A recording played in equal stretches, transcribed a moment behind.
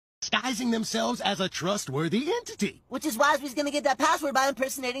disguising themselves as a trustworthy entity. Which is why he's gonna get that password by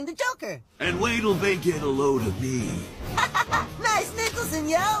impersonating the Joker. And wait till they get a load of me. Nice Nicholson,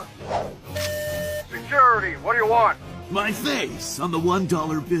 yo! Security, what do you want? My face on the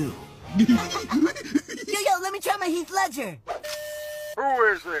 $1 bill. Yo, let me try my Heath Ledger. Who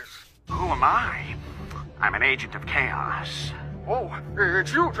is this? Who am I? I'm an agent of chaos. Oh,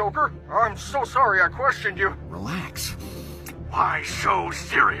 it's you, Joker. I'm so sorry I questioned you. Relax. Why so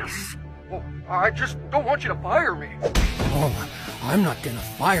serious? Oh, I just don't want you to fire me. Oh, I'm not gonna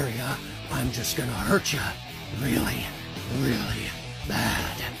fire ya. I'm just gonna hurt ya. Really, really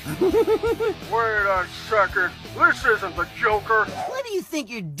bad. Wait a second. This isn't the Joker. What do you think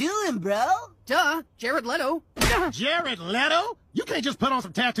you're doing, bro? Duh, Jared Leto. Jared Leto? You can't just put on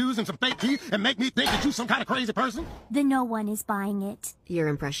some tattoos and some fake teeth and make me think that you some kind of crazy person. Then no one is buying it. Your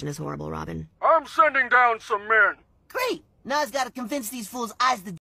impression is horrible, Robin. I'm sending down some men. Great! Now I've got to convince these fools I's the